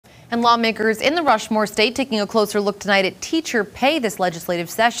And lawmakers in the Rushmore state taking a closer look tonight at teacher pay this legislative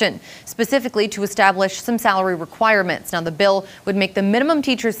session, specifically to establish some salary requirements. Now, the bill would make the minimum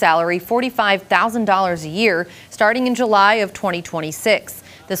teacher salary $45,000 a year starting in July of 2026.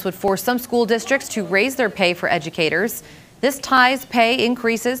 This would force some school districts to raise their pay for educators. This ties pay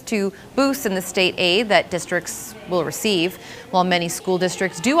increases to boosts in the state aid that districts will receive. While many school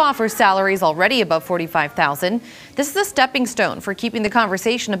districts do offer salaries already above $45,000, this is a stepping stone for keeping the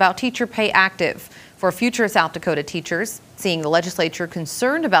conversation about teacher pay active. For future South Dakota teachers, seeing the legislature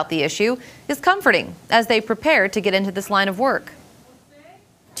concerned about the issue is comforting as they prepare to get into this line of work.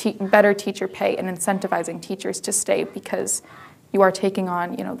 Better teacher pay and incentivizing teachers to stay, because you are taking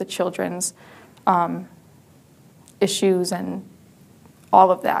on, the children's issues and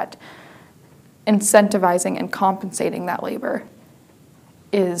all of that. Incentivizing and compensating that labor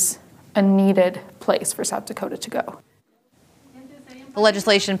is a needed place for South Dakota to go. The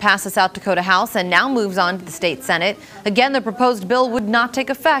legislation passed the South Dakota House and now moves on to the state Senate. Again, the proposed bill would not take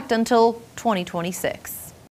effect until 2026.